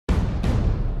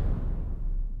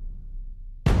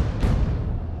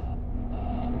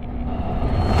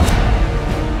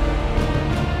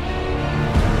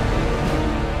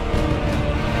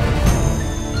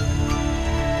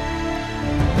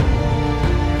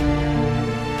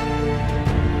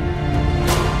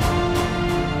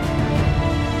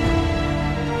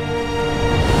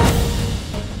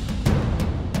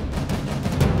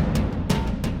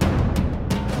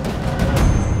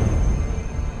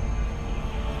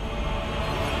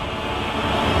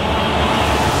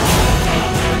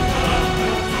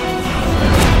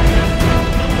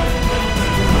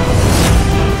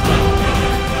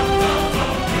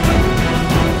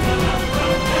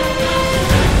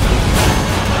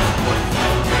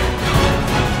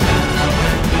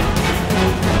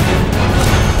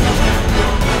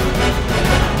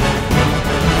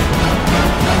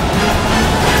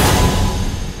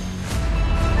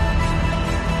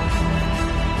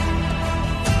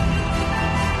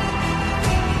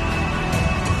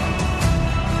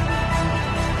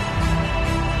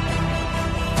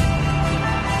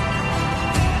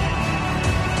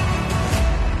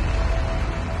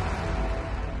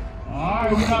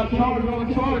Charger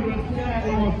on Charger, Stat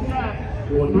on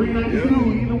Stat, or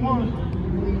 392, either one.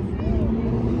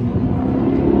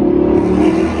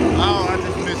 Oh, I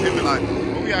just miss him and like,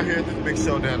 when we out here at this big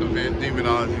showdown event,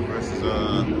 Demonology versus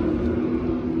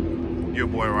your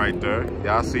boy right there.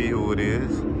 Y'all see who it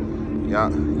is.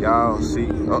 Y'all see,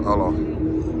 hold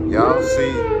on. Y'all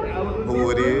see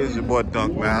who it is, your boy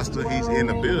DunkMaster. He's in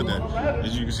the building.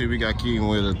 As you can see, we got Keaton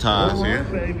with the ties here,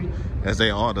 as they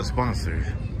are the sponsors.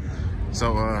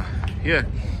 So, yeah.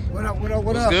 What up, what up,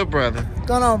 what What's up? good, brother? What's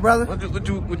going on, brother?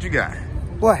 What you got?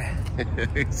 What?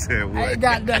 He said what? I ain't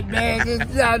got nothing, man.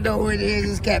 Y'all know who it is.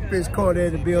 It's Catfish Corner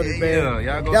in the building, man.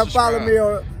 Yeah, y'all go follow me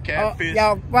on Catfish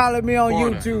y'all follow me on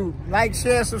Corner. YouTube. Like,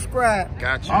 share, subscribe.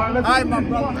 Got you. All right, my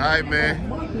brother. All right, man.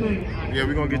 Yeah,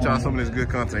 we're gonna get y'all some of this good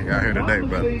content out here today,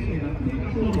 brother.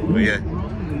 But yeah,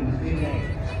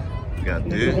 got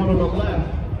this.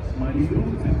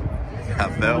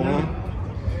 Got that one.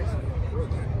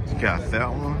 Got that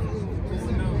one.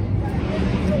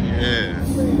 Yeah.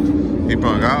 He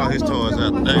brought all his toys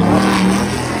out today.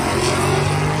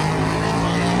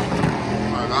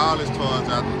 Brought all his toys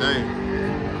out today.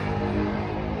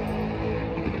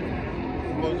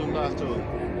 Close them last toys.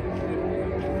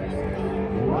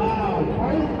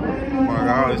 Brought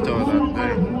all his toys out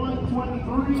today.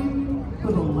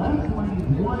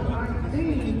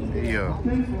 Yeah.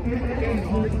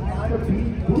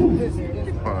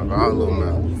 Brought all of them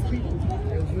out.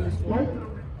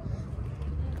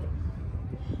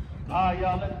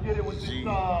 Y'all, let's get it with this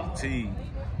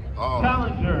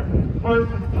Challenger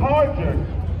versus Charger.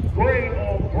 Gray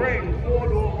on gray,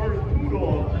 4-door versus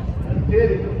 2-door. Let's get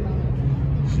it.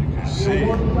 As you can see,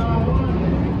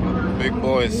 big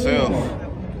boy itself.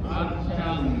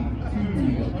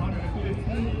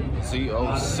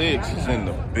 C06 is in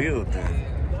the building.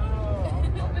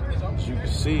 As you can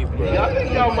see, bro. Yeah, I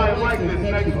think y'all might like this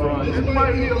next run. This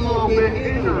might be a little bit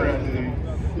interesting.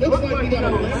 Looks like you got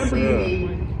a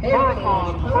Lamborghini.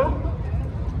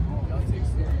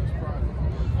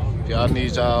 Y'all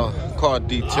need y'all car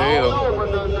detail.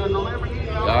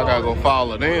 Y'all gotta go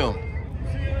follow them.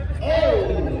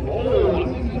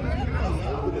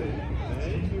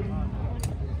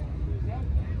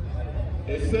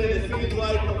 It seems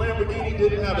like the Lamborghini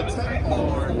didn't have a tech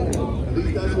car. At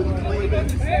least that's what he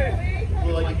claimed.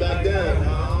 Feel like you back then.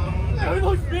 It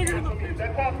looks bigger than the picture.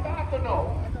 That car stopped or no?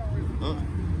 Huh?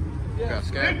 Got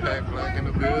Scat Pack Black in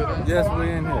the building. Yes,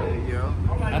 we in here. Yeah.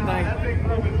 I think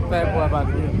Fat Boy about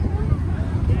to get.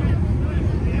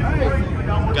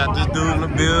 Got this dude in the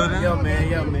building. Yo, man,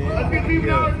 yo, man.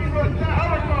 Yeah.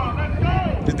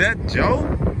 Is that Joe?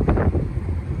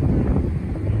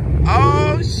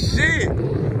 Oh, shit.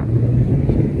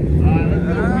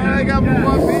 I got my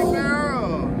boy Big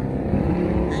Barrel.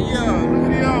 Hey, yo,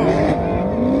 look at yo.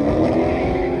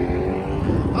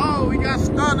 Oh, we got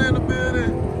Stunner in the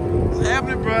building. What's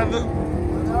happening, brother?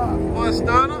 Boy,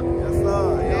 Stunner? Yes,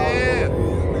 sir.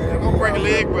 Yeah. Gonna break a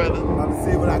leg, brother. About to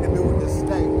see what I can do with this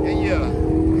steak. Yeah.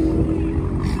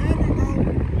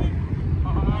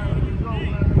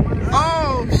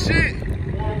 Oh, shit.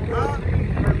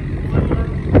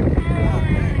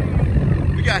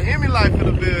 We got Hemi Life in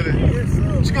the building.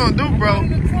 What you gonna do, bro?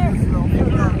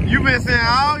 You been saying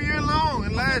all year long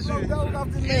and last year. You know what I'm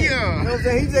Yeah.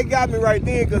 saying? He just got me right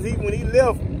then because when he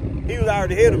left, he was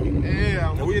already ahead of me.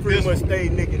 Yeah, And we pretty much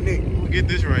stayed neck and neck. We'll get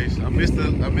this race. I missed the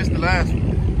last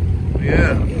one.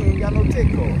 Yeah. You ain't got no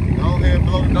tick card. Go ahead and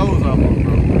blow the nose off him,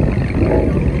 bro.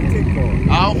 Tick card.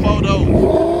 All 4 those.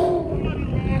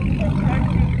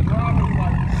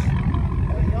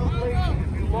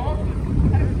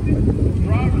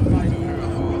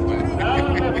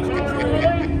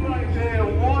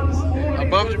 I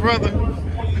bumped your brother.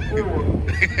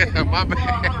 My bad.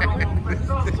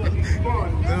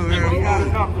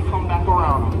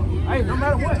 Hey, no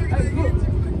matter what, hey, look.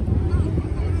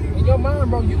 In your mind,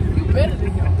 bro, you better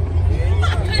than him.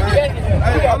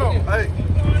 Hey, hold on. Hey.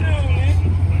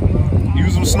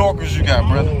 Use them snorkels you got,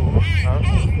 brother.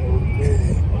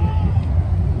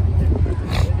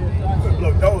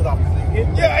 Look, those off.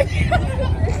 Yeah.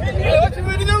 Hey, what you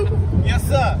ready to do? Yes,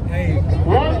 sir. Hey.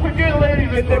 Once again,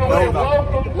 ladies and gentlemen,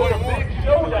 welcome to the big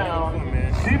showdown.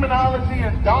 Demonology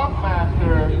and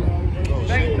DunkMaster.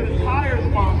 Thanks to the tire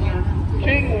sponsor,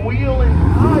 King Wheel and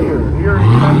Tire. Here in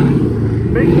Texas.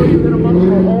 Make sure you hit them up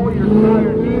for all your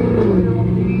tire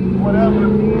needs, whatever.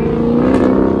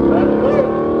 Let's go.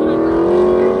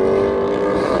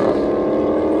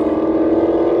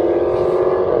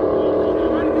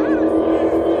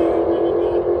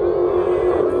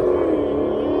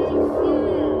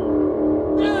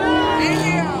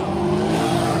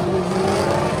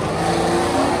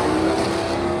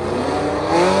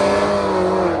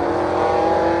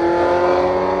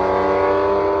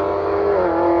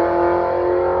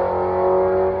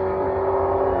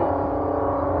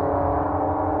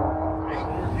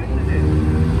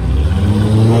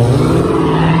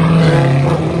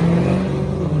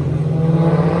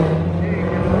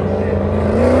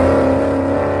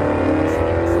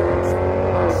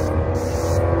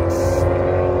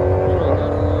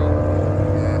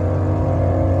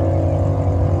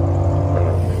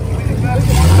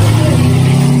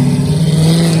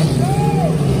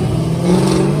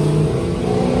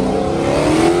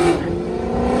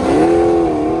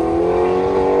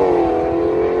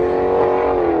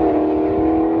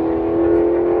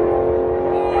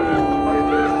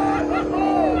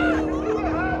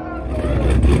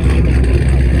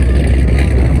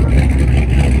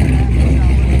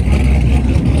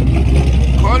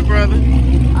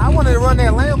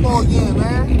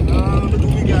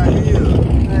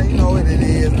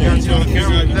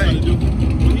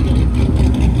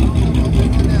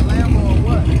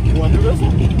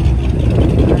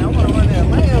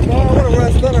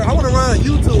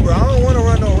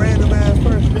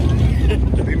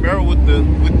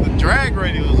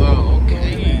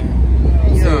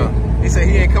 said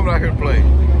he ain't coming out here to play.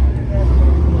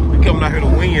 He coming out here to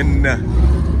win.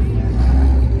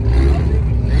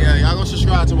 Yeah, y'all go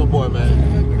subscribe to my boy,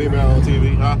 man. Be man on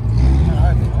TV, huh?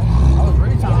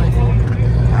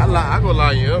 I go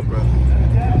line you up, bro.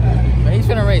 But he's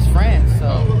gonna race France,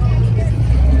 so.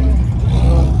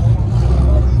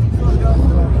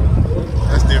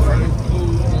 That's different.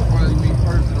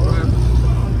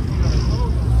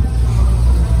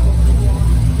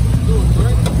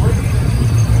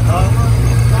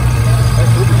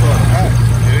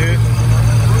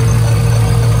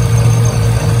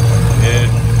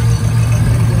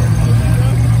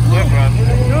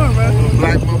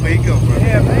 Black mama, he come, bro.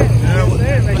 Yeah, man.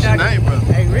 What's your name, bro?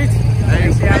 Hey, Rich. Hey,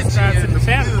 Richie, Richie subscribe to in the the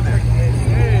channel. building.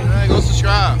 Hey, go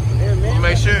subscribe. Yeah, man.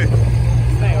 Make sure. This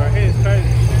thing right here is crazy.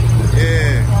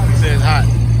 Yeah, he said it's hot.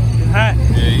 It's hot.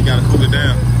 Yeah, you gotta cool it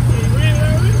down.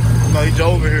 No, he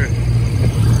drove over here.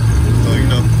 So you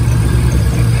know.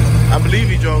 I believe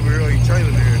he drove over here or he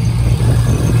trailed here.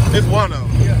 It's one of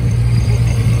them. Yeah.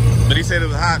 But he said it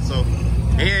was hot, so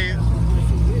yeah.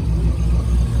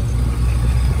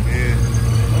 Yeah.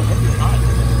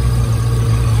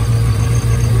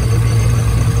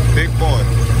 Big boy.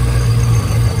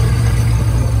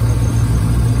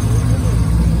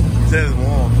 He said it's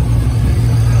warm.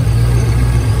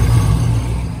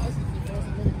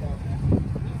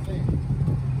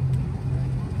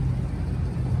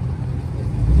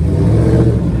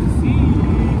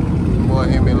 Boy,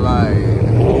 hit me live.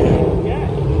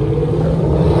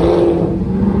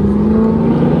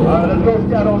 Let's go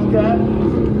scat on scat.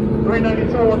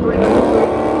 392 or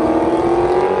 392.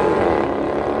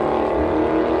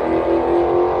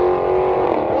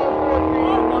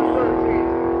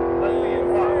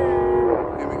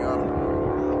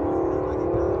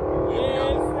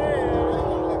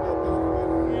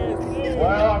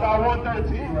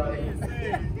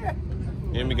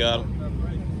 Jimmy got him.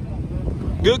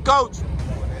 Good coach.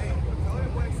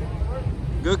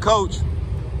 Good coach.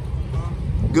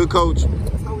 Good coach.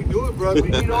 That's how we do it, brother. We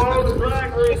need all the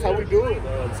drag race. That's how we do it.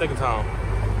 Second time.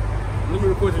 Let me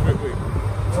record you real quick.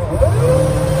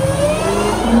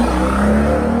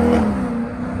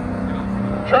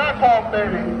 Track off,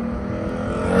 baby.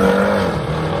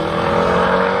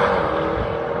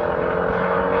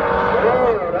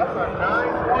 Oh, that's a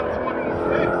nice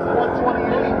 126,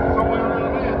 128, somewhere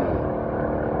around there.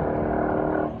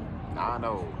 Nah,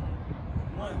 no.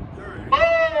 Oh,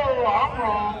 I'm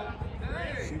wrong.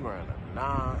 She ran a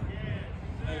 9.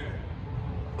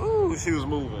 Ooh, she was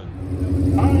moving.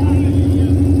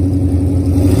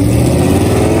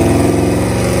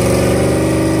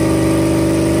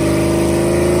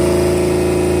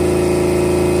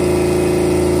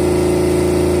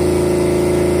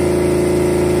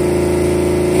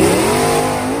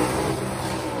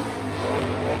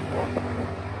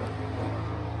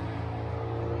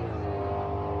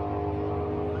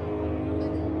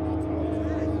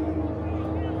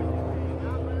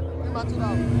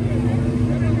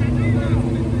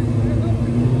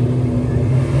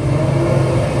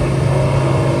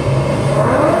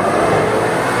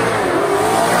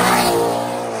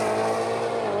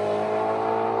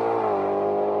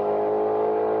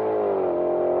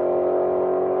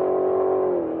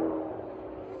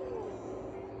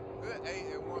 Good 8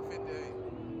 at 158.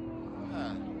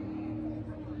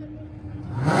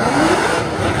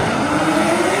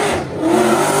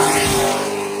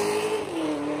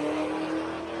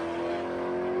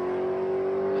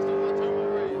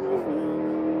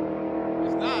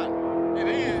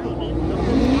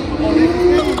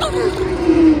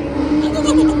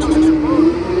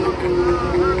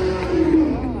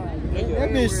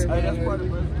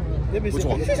 Which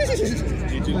one?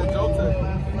 G2.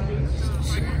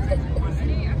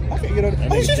 I can't get on.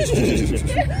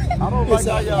 I don't like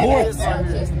how y'all horse.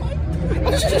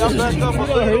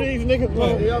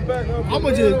 Y'all back up. I'ma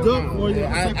just duck for you.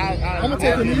 I'ma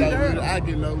take a knee. I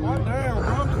get low with it.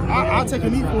 I'll take a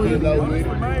knee for you. This is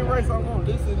the main race I want.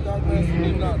 This is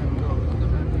DunkMaster. Not.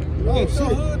 Oh Get your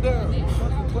shit. hood down.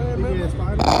 Fucking clan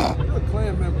member. You're a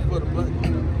clan member for the butt.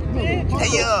 Hey,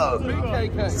 yo.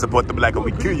 BKK. Support the black or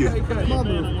we kill you.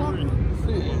 Motherfucker.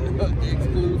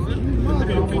 Exclusive.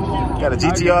 Got a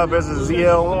GTR versus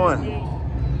ZL1.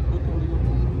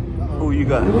 Who you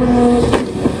got?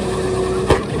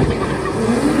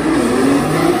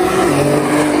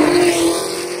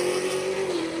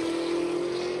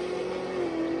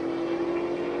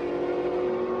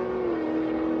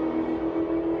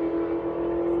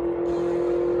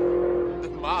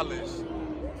 Demolished.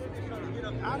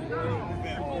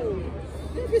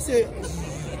 This is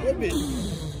what bitch?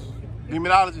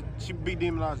 Demonology. She beat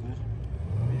Demonology.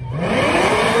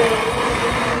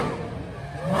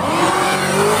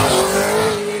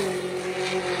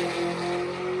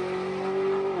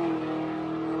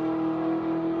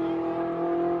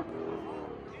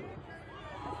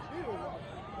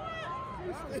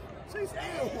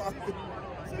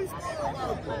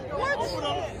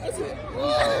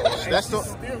 That's the.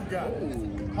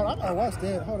 Hold on, I gotta watch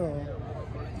that. Hold on.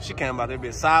 She came out there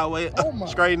bit sideways, Oh my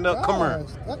straighten up, come here.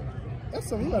 That's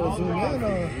something you gotta zoom in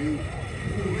on.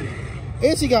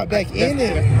 And she got back in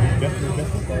it.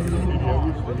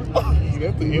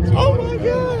 Oh my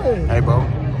god! Hey, bro,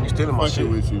 you stealing my shit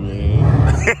with you, man.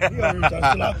 You gotta reach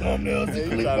out to our thumbnails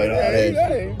and click like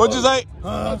that. What'd you say?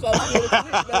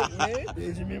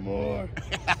 Benjamin Moore.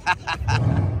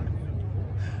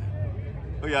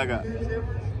 Who y'all got?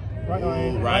 Right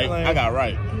lane. Right? I got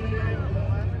right.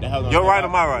 Your right or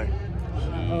my right?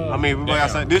 I mean, we gotta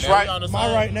say this right?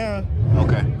 My right now.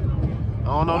 Okay. I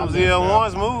don't know them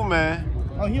ZL1s move, man.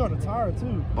 Oh, he on the tire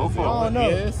too. Both of them. Oh no.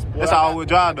 Yes, boy, That's all-wheel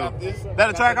drive though. That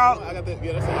a track out? I got that.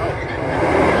 Yeah, that's all.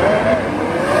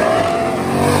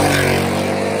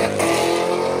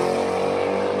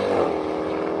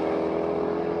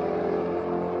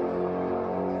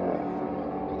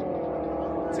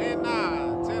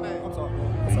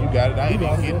 You got it. I ain't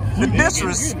even get The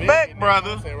disrespect,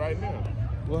 brother. right now.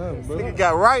 What happened, bro? Nigga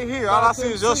got right here. All I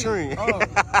see is your screen.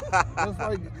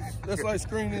 That's like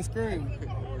screen and screen.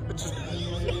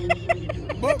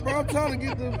 But bro, I'm trying to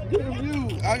get the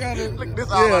view. I gotta. Look, this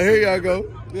Here y'all go.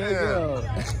 Yeah.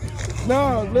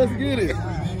 No, let's get it.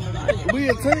 We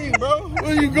a team, bro.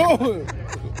 Where you going?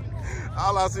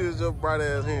 All I see is your bright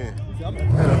ass hand. Fuck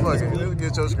it. Let's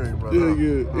get your screen, brother.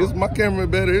 Yeah. It's my camera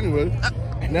better anyway.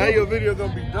 Now your video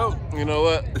gonna be dope. You know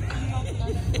what?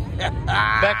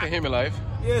 Back to Hemi Life.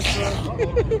 Yes, sir.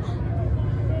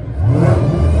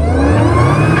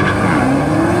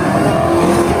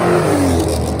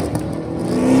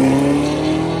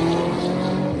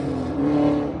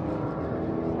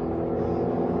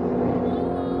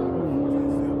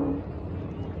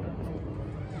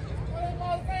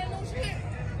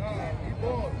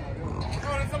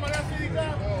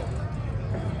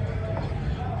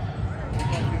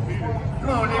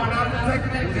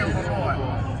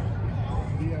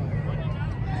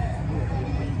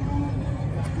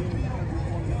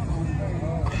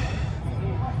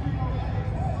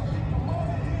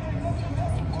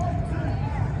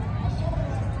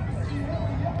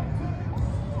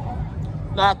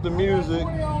 Not the music.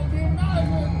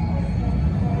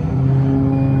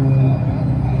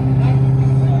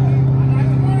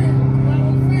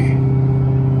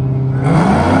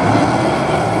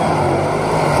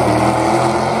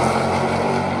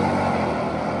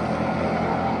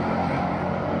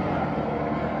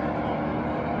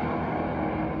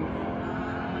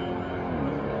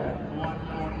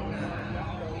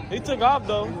 He took off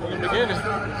though in the beginning.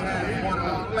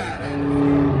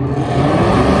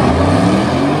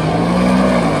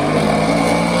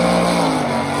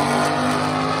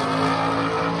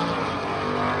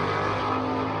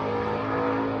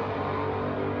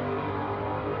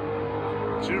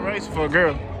 She racing for a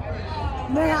girl.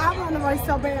 Man, I want to race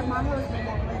so bad, my husband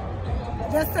won't let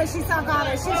me. Just say she talk all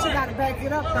that shit, she got to back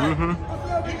it up though.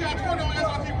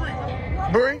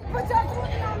 Bree? Put your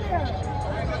 20 on there.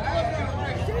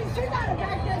 She got to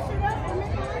back that shit up for me.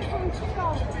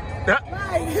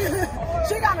 Like,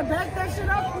 she got to back that shit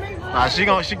up for me. Nah,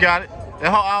 she got it.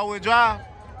 That whole all-wheel drive.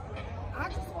 I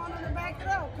just want her to back it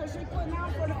up because she putting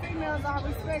out for the females. I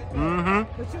respect it.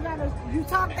 But you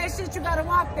talk that shit, you gotta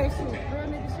walk that shit. Real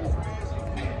nigga shit.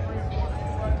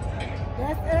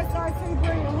 That's SRT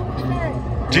BREE. Who's that?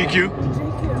 GQ.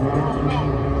 GQ.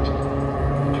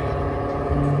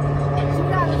 She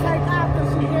gotta take off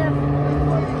because she heavy.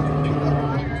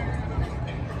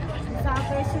 She talk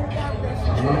that shit, got that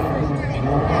shit.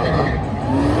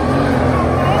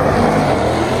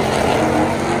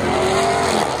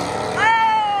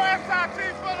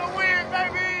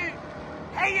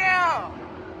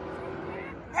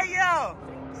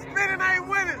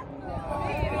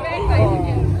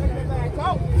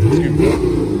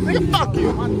 Nigga, fuck you.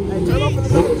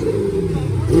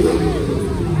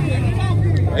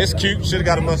 It's cute. Should've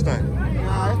got a Mustang.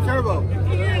 Nah, it's turbo.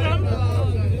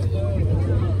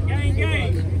 Gang.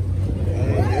 Yeah.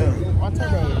 My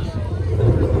turbo.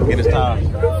 Get his tires.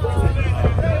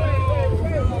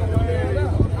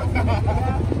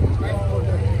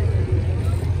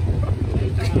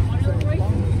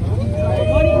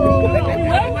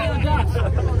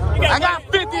 I got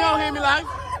 50 on Hemi Life.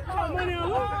 Money on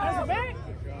who? That's a bag?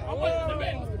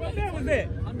 What bag was that?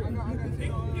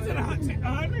 He said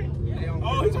 100.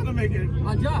 Oh, he's trying to make it.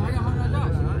 On Josh, I got 100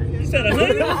 on Josh. He said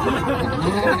 100?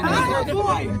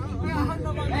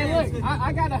 Hey, look,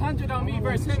 I got 100 on me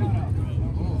versus him.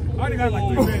 I already got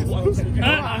like 3 bags.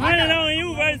 100 on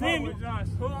you versus him.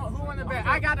 Who won the bet?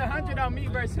 I got 100 on me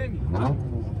versus him.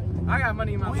 I got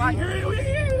money in my pocket.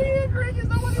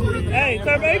 Hey,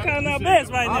 Turbo counting our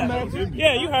best right now.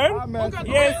 Yeah, you heard?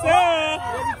 Yes, sir.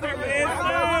 Yes, sir.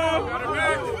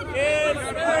 Yes, sir.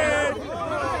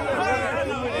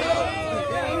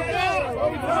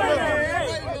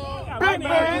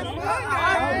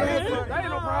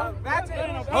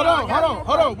 Hold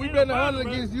on. We betting 100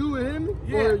 against you and him?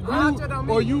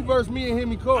 Or you versus me and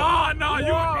him, Cole? Oh, no,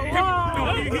 you.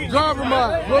 Driver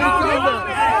mine.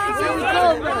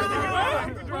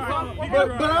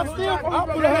 But I'm still, I'll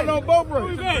put a hand on both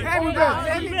races.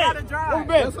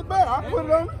 That's a bet. I'll put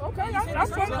it on. Okay,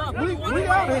 that's fine. We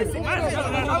out here.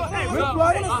 We're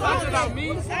playing.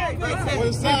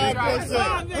 One side, one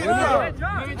side.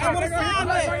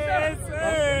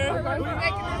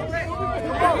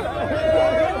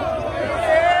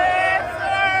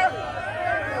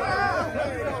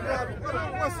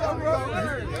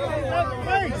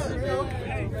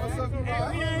 What's up, bro?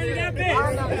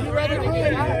 You ready to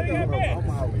win?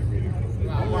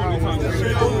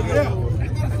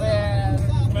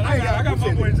 I got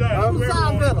my boy John. Who's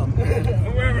on better?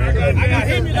 I got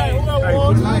him like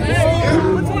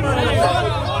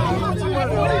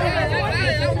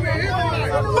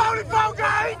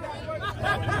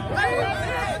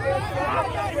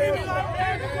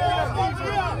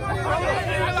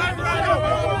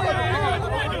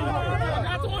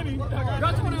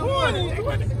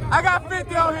I got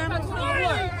 50 on him.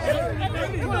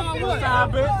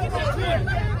 Stop it.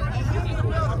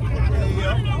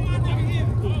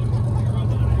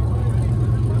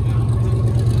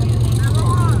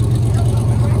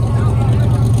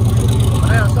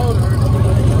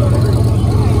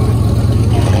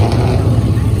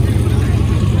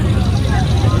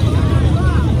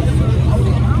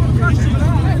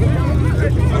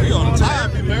 You on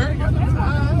time, be married?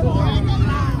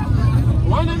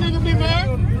 One of the niggas be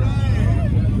married.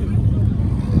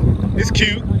 It's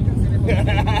cute.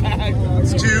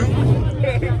 It's cute.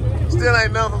 Still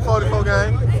ain't nothing for 44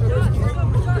 gang.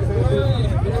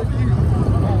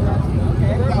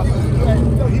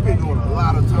 He been doing a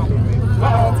lot of talking, man.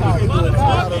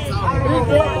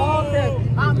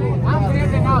 I'm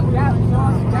handing out that.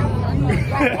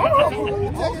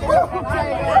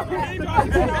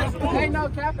 Ain't no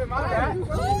cap in my back.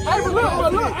 Hey, but look,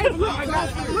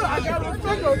 I got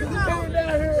respect on because he came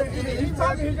down here and he's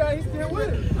talking, he's still with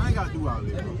it. I ain't got to do all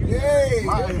this. Hey,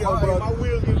 my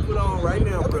wheels getting put on right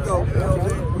now, bro. Go.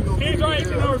 He's right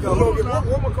there.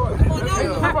 One more card.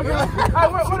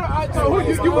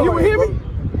 You would hear me?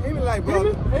 Hear me like, bro. Hear me?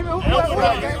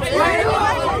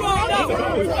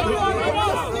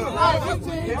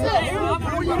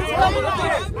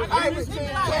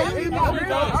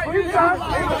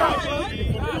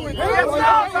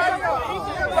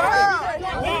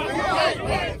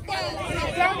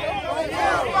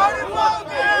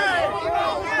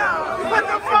 Put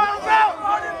the phones out!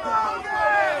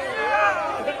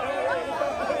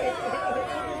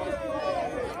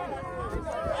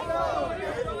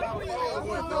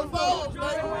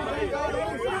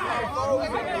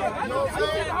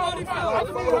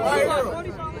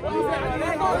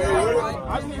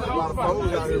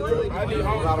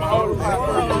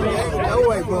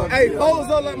 Hey, folders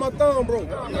up like my thumb, bro. Hey,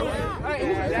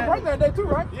 it's your birthday day too,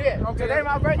 right? Yeah. Okay, today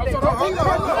my birthday.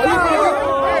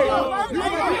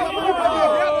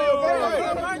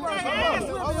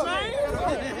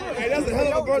 Hey, that's a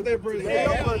hell of a birthday present. Hey,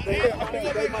 your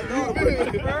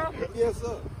birthday. Yes,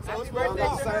 sir.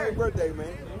 Same birthday, man.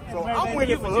 So I'm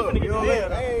winning for her. You know what I'm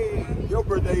saying? Hey, your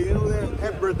birthday, you know what I'm saying?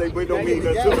 Happy birthday, but it don't mean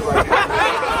nothing to me right now.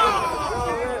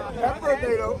 Happy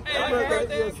birthday, though. Happy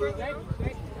birthday, yes, sir.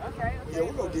 Okay. Yeah,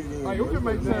 we're going to get it in. You can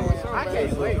make that. I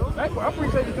can't wait. I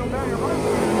appreciate you coming down here.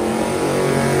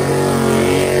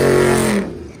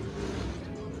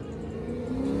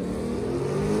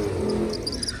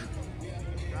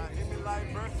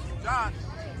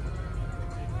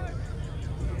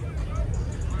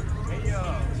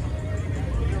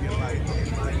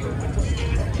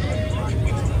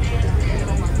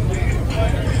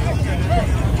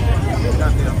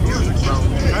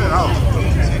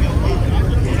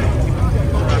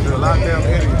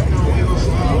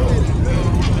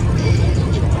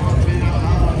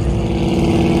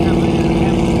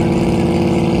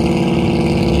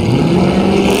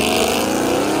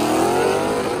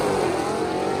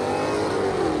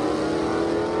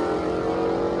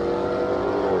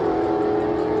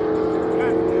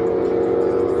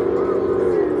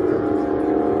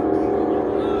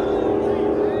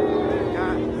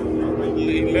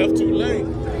 Left too late.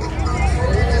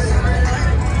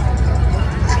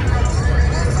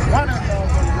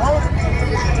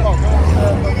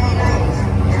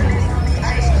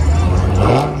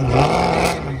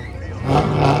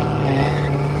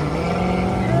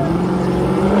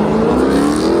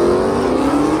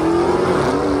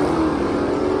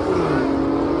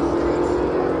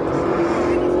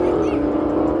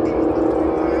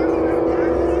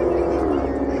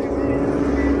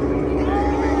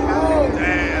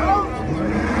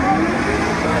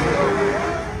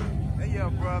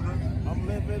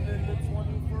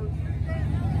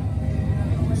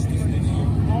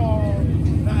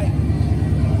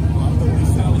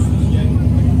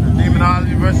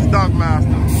 versus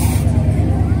DunkMaster.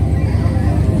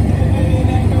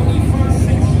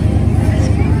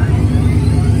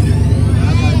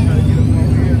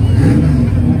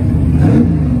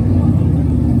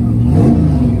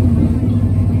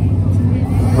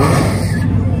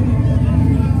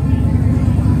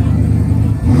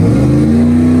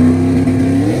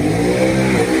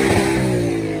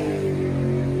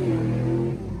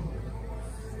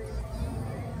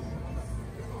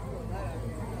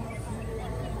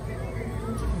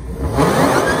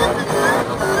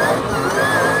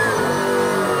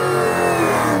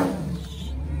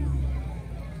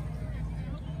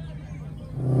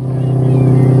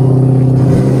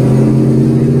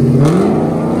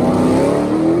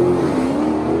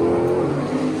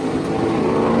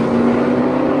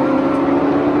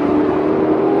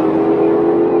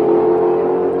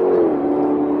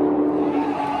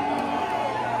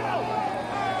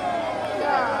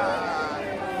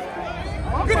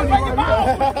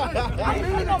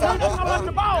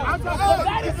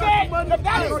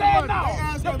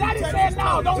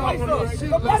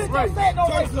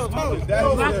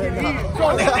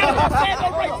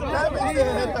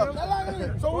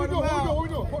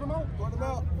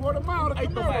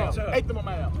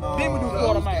 Then we do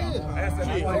quarter mile.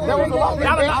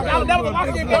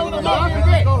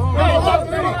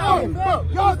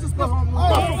 Y'all just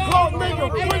muscle car making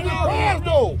freaking cars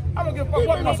though. I don't give a fuck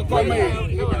what muscle car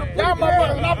making. Y'all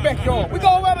motherfuckers in our backyard. We go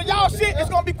over to y'all shit, it's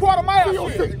gonna be quarter mile.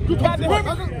 You got the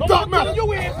DunkMaster.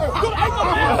 You in.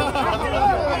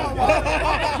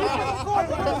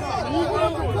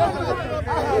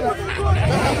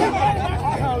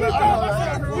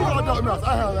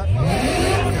 I have that.